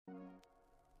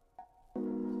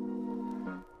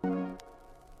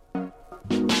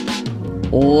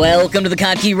Welcome to the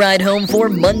Kottke Ride Home for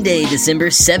Monday, December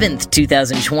 7th,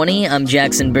 2020. I'm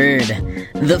Jackson Bird.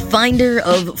 The finder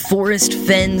of Forrest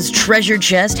Fenn's treasure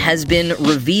chest has been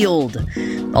revealed.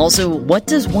 Also, what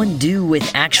does one do with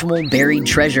actual buried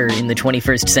treasure in the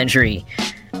 21st century?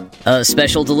 A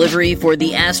special delivery for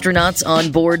the astronauts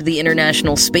on board the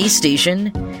International Space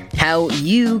Station, how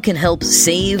you can help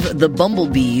save the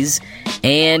bumblebees,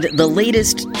 and the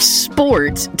latest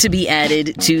sport to be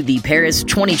added to the Paris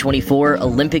 2024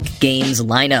 Olympic Games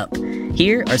lineup.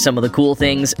 Here are some of the cool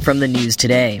things from the news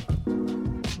today.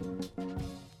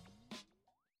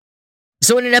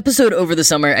 So in an episode over the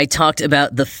summer, I talked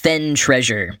about the Fenn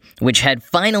treasure, which had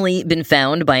finally been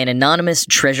found by an anonymous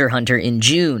treasure hunter in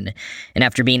June. And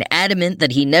after being adamant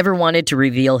that he never wanted to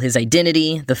reveal his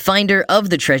identity, the finder of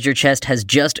the treasure chest has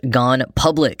just gone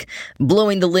public,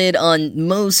 blowing the lid on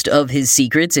most of his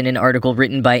secrets in an article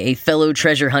written by a fellow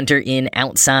treasure hunter in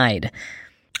Outside.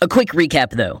 A quick recap,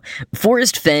 though.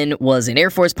 Forrest Fenn was an Air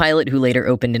Force pilot who later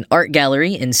opened an art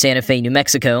gallery in Santa Fe, New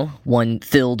Mexico, one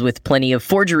filled with plenty of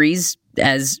forgeries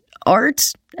as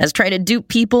art, as trying to dupe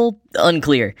people,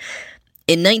 unclear.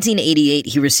 In 1988,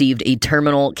 he received a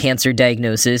terminal cancer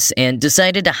diagnosis and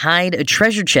decided to hide a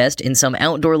treasure chest in some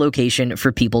outdoor location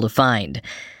for people to find.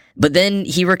 But then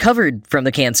he recovered from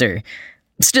the cancer.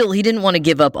 Still, he didn't want to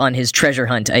give up on his treasure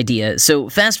hunt idea, so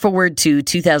fast forward to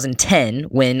 2010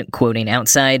 when, quoting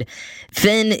Outside,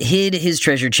 Fenn hid his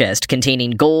treasure chest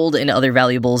containing gold and other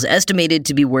valuables estimated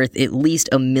to be worth at least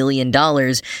 $1 million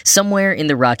somewhere in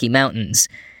the Rocky Mountains.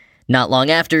 Not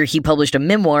long after, he published a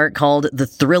memoir called The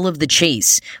Thrill of the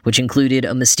Chase, which included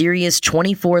a mysterious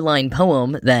 24-line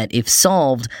poem that, if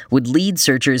solved, would lead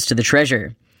searchers to the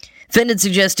treasure. Fenn had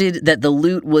suggested that the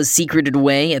loot was secreted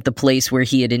away at the place where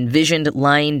he had envisioned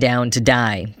lying down to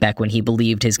die, back when he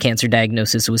believed his cancer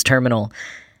diagnosis was terminal.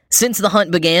 Since the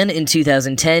hunt began in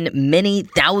 2010, many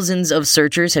thousands of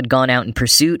searchers had gone out in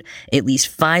pursuit, at least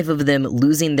 5 of them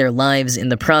losing their lives in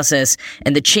the process,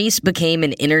 and the chase became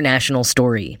an international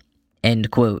story.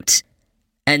 End quote.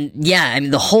 And yeah,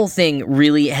 the whole thing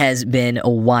really has been a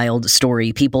wild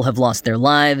story. People have lost their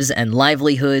lives and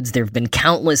livelihoods. There have been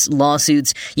countless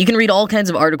lawsuits. You can read all kinds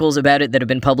of articles about it that have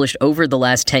been published over the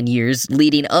last 10 years,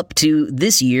 leading up to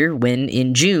this year when,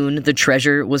 in June, the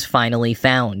treasure was finally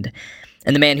found.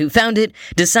 And the man who found it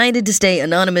decided to stay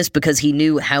anonymous because he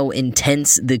knew how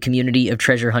intense the community of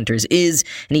treasure hunters is,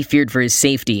 and he feared for his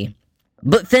safety.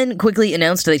 But Fenn quickly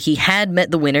announced that he had met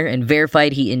the winner and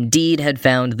verified he indeed had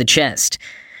found the chest.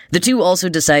 The two also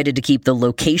decided to keep the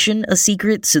location a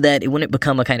secret so that it wouldn't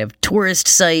become a kind of tourist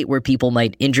site where people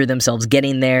might injure themselves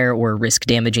getting there or risk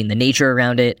damaging the nature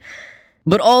around it.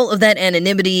 But all of that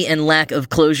anonymity and lack of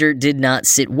closure did not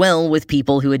sit well with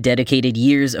people who had dedicated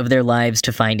years of their lives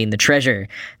to finding the treasure.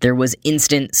 There was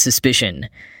instant suspicion.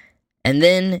 And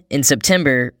then, in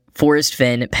September, Forrest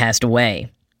Fenn passed away.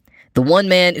 The one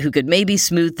man who could maybe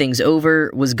smooth things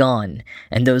over was gone,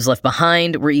 and those left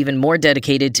behind were even more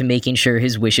dedicated to making sure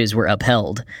his wishes were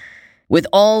upheld. With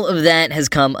all of that has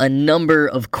come a number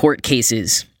of court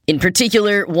cases. In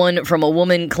particular, one from a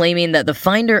woman claiming that the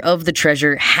finder of the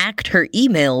treasure hacked her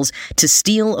emails to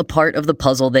steal a part of the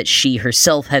puzzle that she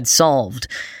herself had solved.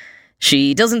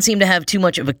 She doesn't seem to have too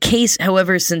much of a case,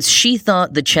 however, since she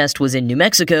thought the chest was in New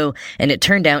Mexico, and it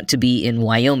turned out to be in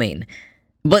Wyoming.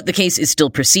 But the case is still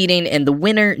proceeding, and the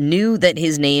winner knew that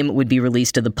his name would be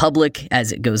released to the public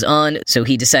as it goes on, so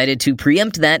he decided to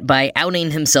preempt that by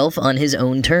outing himself on his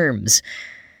own terms.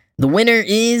 The winner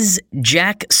is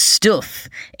Jack Stuff,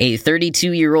 a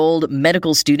 32-year-old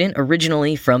medical student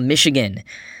originally from Michigan.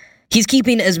 He's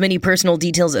keeping as many personal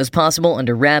details as possible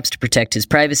under wraps to protect his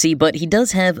privacy, but he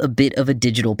does have a bit of a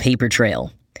digital paper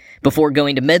trail. Before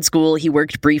going to med school, he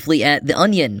worked briefly at The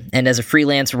Onion and as a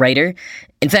freelance writer.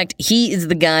 In fact, he is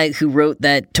the guy who wrote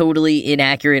that totally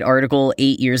inaccurate article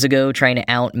 8 years ago trying to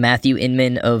out Matthew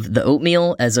Inman of The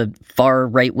Oatmeal as a far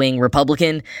right-wing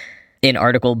Republican, an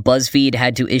article BuzzFeed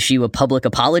had to issue a public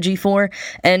apology for,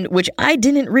 and which I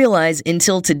didn't realize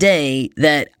until today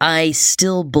that I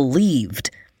still believed.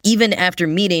 Even after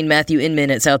meeting Matthew Inman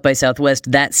at South by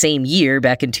Southwest that same year,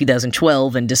 back in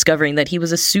 2012, and discovering that he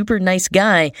was a super nice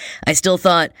guy, I still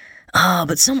thought,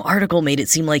 but some article made it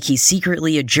seem like he's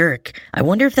secretly a jerk. I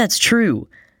wonder if that's true.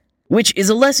 Which is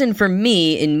a lesson for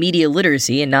me in media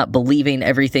literacy and not believing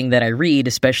everything that I read,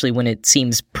 especially when it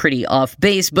seems pretty off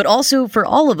base, but also for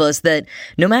all of us that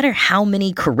no matter how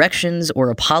many corrections or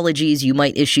apologies you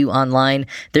might issue online,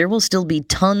 there will still be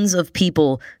tons of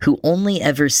people who only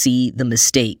ever see the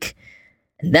mistake.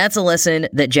 And that's a lesson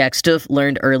that Jack Stuff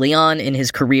learned early on in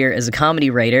his career as a comedy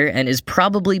writer, and is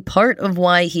probably part of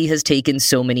why he has taken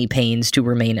so many pains to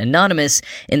remain anonymous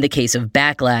in the case of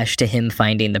backlash to him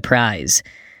finding the prize.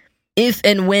 If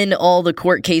and when all the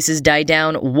court cases die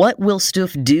down, what will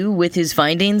Stuff do with his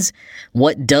findings?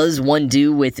 What does one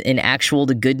do with an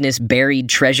actual-to-goodness buried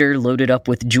treasure loaded up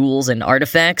with jewels and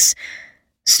artifacts?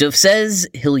 Stuff says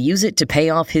he'll use it to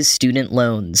pay off his student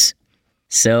loans.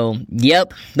 So,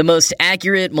 yep, the most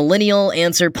accurate millennial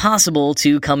answer possible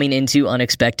to coming into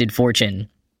unexpected fortune.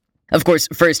 Of course,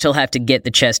 first he'll have to get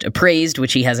the chest appraised,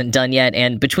 which he hasn't done yet,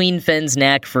 and between Fenn's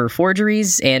knack for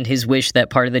forgeries and his wish that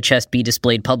part of the chest be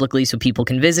displayed publicly so people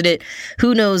can visit it,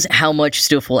 who knows how much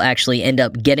Stuff will actually end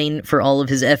up getting for all of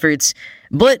his efforts.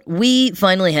 But we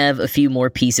finally have a few more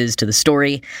pieces to the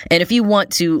story, and if you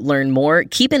want to learn more,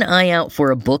 keep an eye out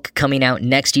for a book coming out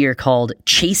next year called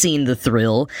Chasing the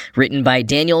Thrill, written by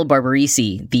Daniel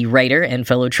Barbarisi, the writer and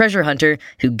fellow treasure hunter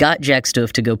who got Jack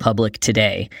Stuff to go public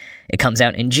today. It comes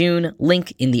out in June,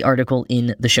 link in the article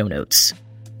in the show notes.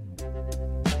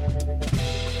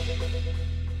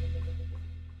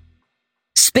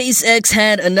 SpaceX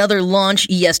had another launch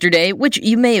yesterday, which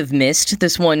you may have missed.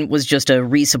 This one was just a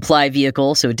resupply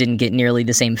vehicle, so it didn't get nearly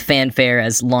the same fanfare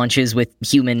as launches with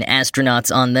human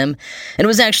astronauts on them. And it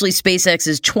was actually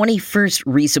SpaceX's 21st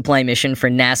resupply mission for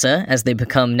NASA, as they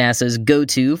become NASA's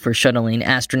go-to for shuttling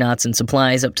astronauts and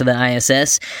supplies up to the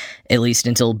ISS, at least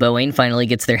until Boeing finally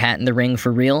gets their hat in the ring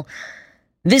for real.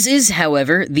 This is,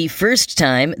 however, the first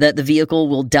time that the vehicle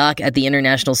will dock at the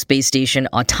International Space Station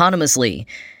autonomously.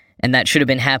 And that should have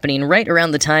been happening right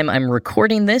around the time I'm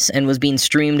recording this and was being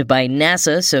streamed by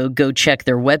NASA, so go check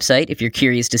their website if you're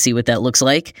curious to see what that looks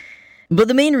like. But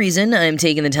the main reason I'm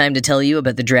taking the time to tell you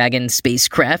about the Dragon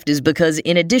spacecraft is because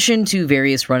in addition to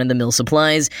various run-of-the-mill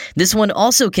supplies, this one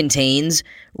also contains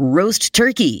roast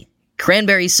turkey,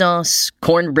 cranberry sauce,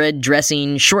 cornbread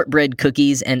dressing, shortbread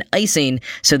cookies, and icing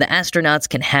so the astronauts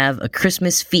can have a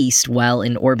Christmas feast while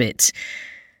in orbit.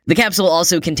 The capsule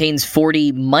also contains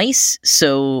 40 mice,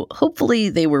 so hopefully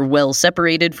they were well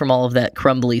separated from all of that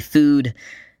crumbly food.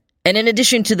 And in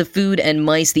addition to the food and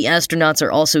mice, the astronauts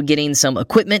are also getting some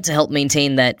equipment to help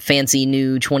maintain that fancy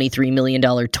new $23 million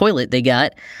toilet they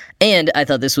got. And I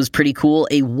thought this was pretty cool,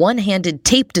 a one-handed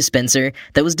tape dispenser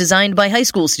that was designed by high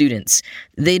school students.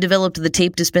 They developed the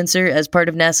tape dispenser as part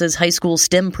of NASA's high school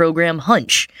STEM program,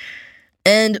 Hunch.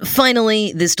 And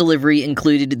finally, this delivery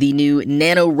included the new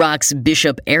NanoRocks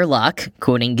Bishop airlock.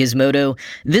 Quoting Gizmodo,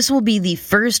 "This will be the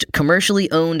first commercially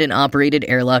owned and operated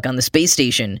airlock on the space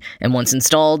station, and once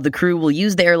installed, the crew will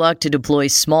use the airlock to deploy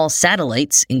small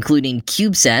satellites, including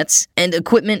CubeSats, and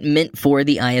equipment meant for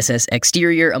the ISS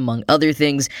exterior, among other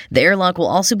things. The airlock will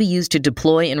also be used to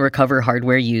deploy and recover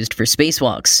hardware used for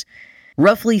spacewalks."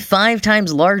 Roughly 5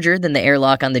 times larger than the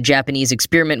airlock on the Japanese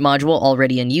experiment module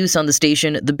already in use on the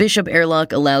station, the Bishop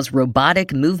airlock allows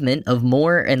robotic movement of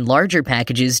more and larger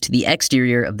packages to the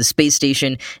exterior of the space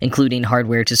station, including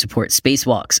hardware to support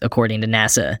spacewalks, according to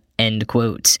NASA. End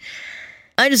quote.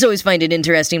 I just always find it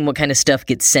interesting what kind of stuff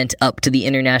gets sent up to the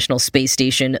International Space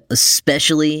Station,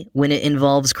 especially when it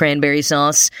involves cranberry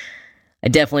sauce. I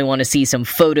definitely want to see some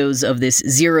photos of this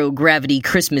zero-gravity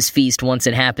Christmas feast once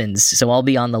it happens, so I'll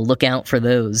be on the lookout for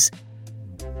those.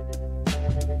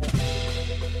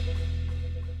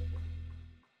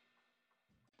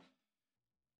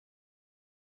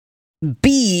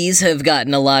 Bees have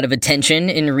gotten a lot of attention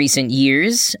in recent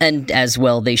years, and as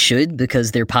well they should, because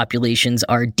their populations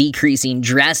are decreasing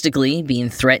drastically, being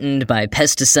threatened by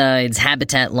pesticides,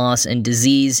 habitat loss, and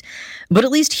disease. But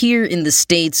at least here in the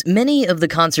States, many of the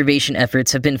conservation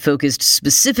efforts have been focused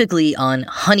specifically on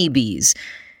honeybees,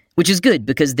 which is good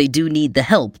because they do need the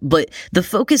help, but the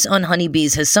focus on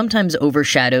honeybees has sometimes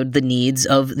overshadowed the needs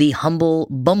of the humble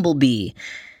bumblebee,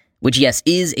 which, yes,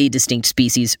 is a distinct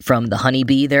species from the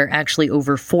honeybee. There are actually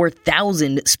over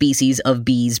 4,000 species of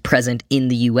bees present in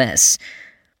the U.S.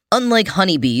 Unlike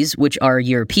honeybees, which are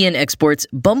European exports,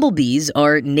 bumblebees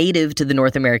are native to the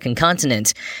North American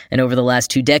continent, and over the last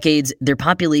 2 decades, their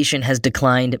population has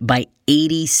declined by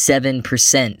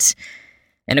 87%.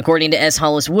 And according to S.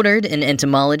 Hollis Woodard, an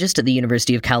entomologist at the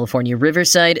University of California,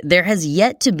 Riverside, there has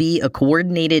yet to be a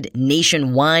coordinated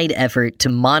nationwide effort to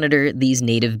monitor these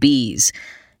native bees.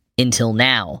 Until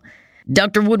now.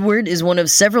 Dr. Woodward is one of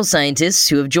several scientists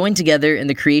who have joined together in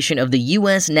the creation of the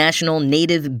U.S. National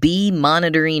Native Bee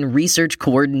Monitoring Research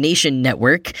Coordination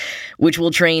Network, which will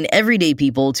train everyday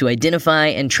people to identify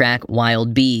and track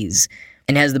wild bees,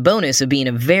 and has the bonus of being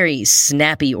a very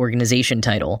snappy organization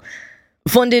title.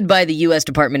 Funded by the U.S.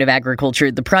 Department of Agriculture,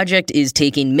 the project is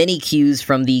taking many cues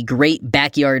from the Great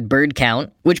Backyard Bird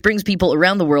Count, which brings people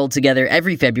around the world together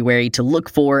every February to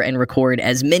look for and record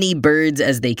as many birds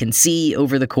as they can see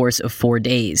over the course of 4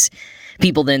 days.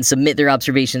 People then submit their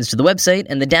observations to the website,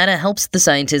 and the data helps the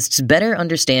scientists better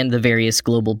understand the various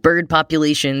global bird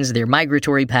populations, their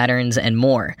migratory patterns, and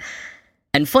more.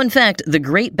 And fun fact, the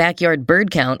Great Backyard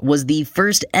Bird Count was the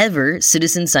first ever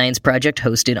citizen science project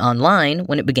hosted online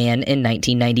when it began in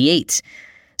 1998.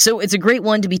 So it's a great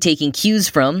one to be taking cues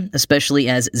from, especially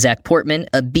as Zach Portman,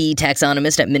 a bee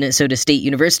taxonomist at Minnesota State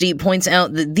University, points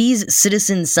out that these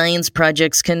citizen science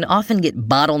projects can often get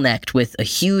bottlenecked with a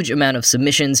huge amount of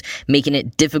submissions, making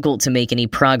it difficult to make any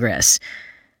progress.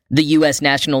 The U.S.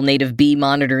 National Native Bee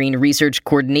Monitoring Research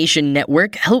Coordination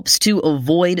Network hopes to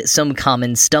avoid some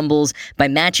common stumbles by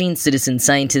matching citizen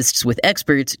scientists with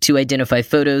experts to identify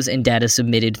photos and data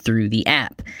submitted through the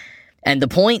app. And the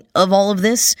point of all of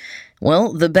this?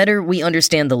 Well, the better we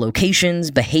understand the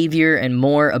locations, behavior, and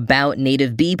more about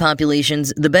native bee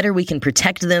populations, the better we can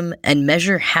protect them and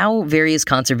measure how various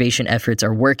conservation efforts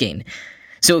are working.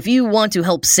 So if you want to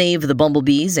help save the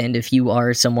bumblebees, and if you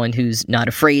are someone who's not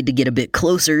afraid to get a bit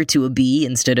closer to a bee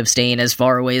instead of staying as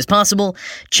far away as possible,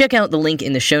 check out the link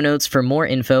in the show notes for more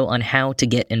info on how to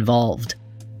get involved.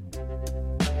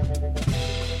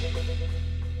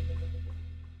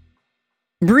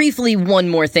 Briefly, one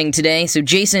more thing today. So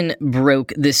Jason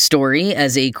broke this story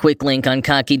as a quick link on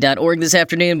Kottke.org this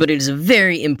afternoon, but it is a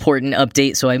very important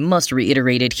update, so I must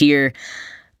reiterate it here.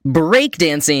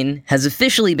 Breakdancing has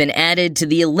officially been added to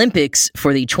the Olympics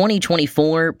for the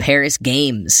 2024 Paris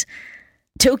Games.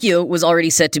 Tokyo was already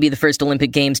set to be the first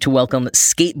Olympic Games to welcome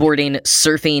skateboarding,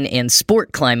 surfing, and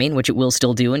sport climbing, which it will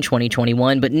still do in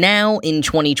 2021. But now, in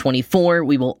 2024,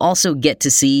 we will also get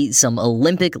to see some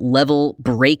Olympic-level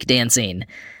breakdancing.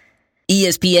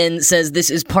 ESPN says this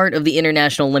is part of the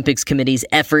International Olympics Committee's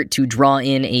effort to draw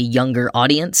in a younger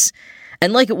audience.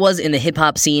 And like it was in the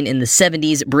hip-hop scene in the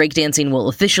 70s, breakdancing will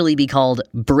officially be called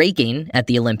breaking at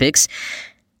the Olympics.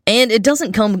 And it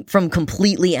doesn't come from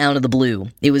completely out of the blue.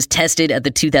 It was tested at the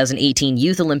 2018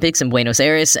 Youth Olympics in Buenos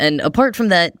Aires, and apart from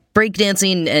that,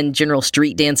 breakdancing and general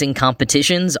street dancing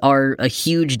competitions are a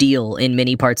huge deal in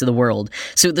many parts of the world.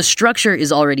 So the structure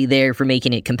is already there for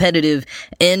making it competitive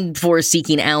and for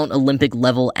seeking out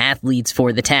Olympic-level athletes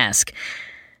for the task.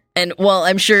 And while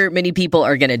I'm sure many people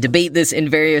are going to debate this in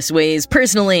various ways,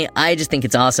 personally, I just think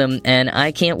it's awesome, and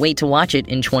I can't wait to watch it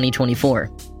in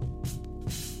 2024.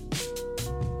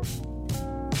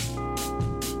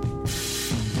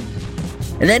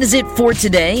 And that is it for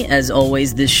today. As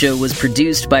always, this show was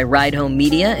produced by Ride Home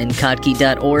Media and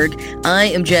Kottke.org. I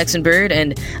am Jackson Bird,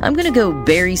 and I'm going to go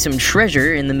bury some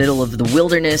treasure in the middle of the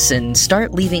wilderness and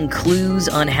start leaving clues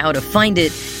on how to find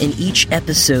it in each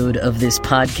episode of this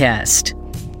podcast.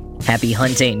 Happy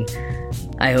hunting.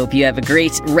 I hope you have a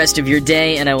great rest of your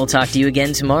day, and I will talk to you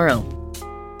again tomorrow.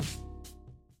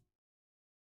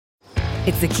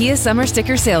 It's the Kia Summer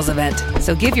Sticker Sales Event,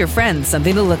 so give your friends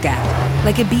something to look at,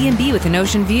 like a B&B with an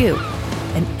ocean view,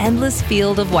 an endless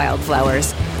field of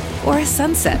wildflowers, or a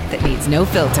sunset that needs no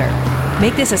filter.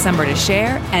 Make this a summer to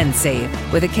share and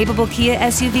save with a capable Kia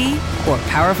SUV or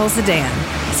powerful sedan.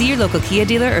 See your local Kia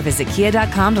dealer or visit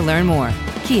kia.com to learn more.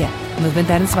 Kia, movement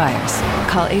that inspires.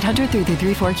 Call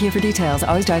 800-3334-KIA for details.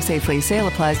 Always drive safely. Sale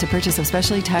applies to purchase of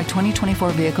specially tagged 2024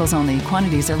 vehicles only.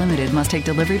 Quantities are limited. Must take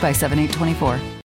delivery by 7/8/24.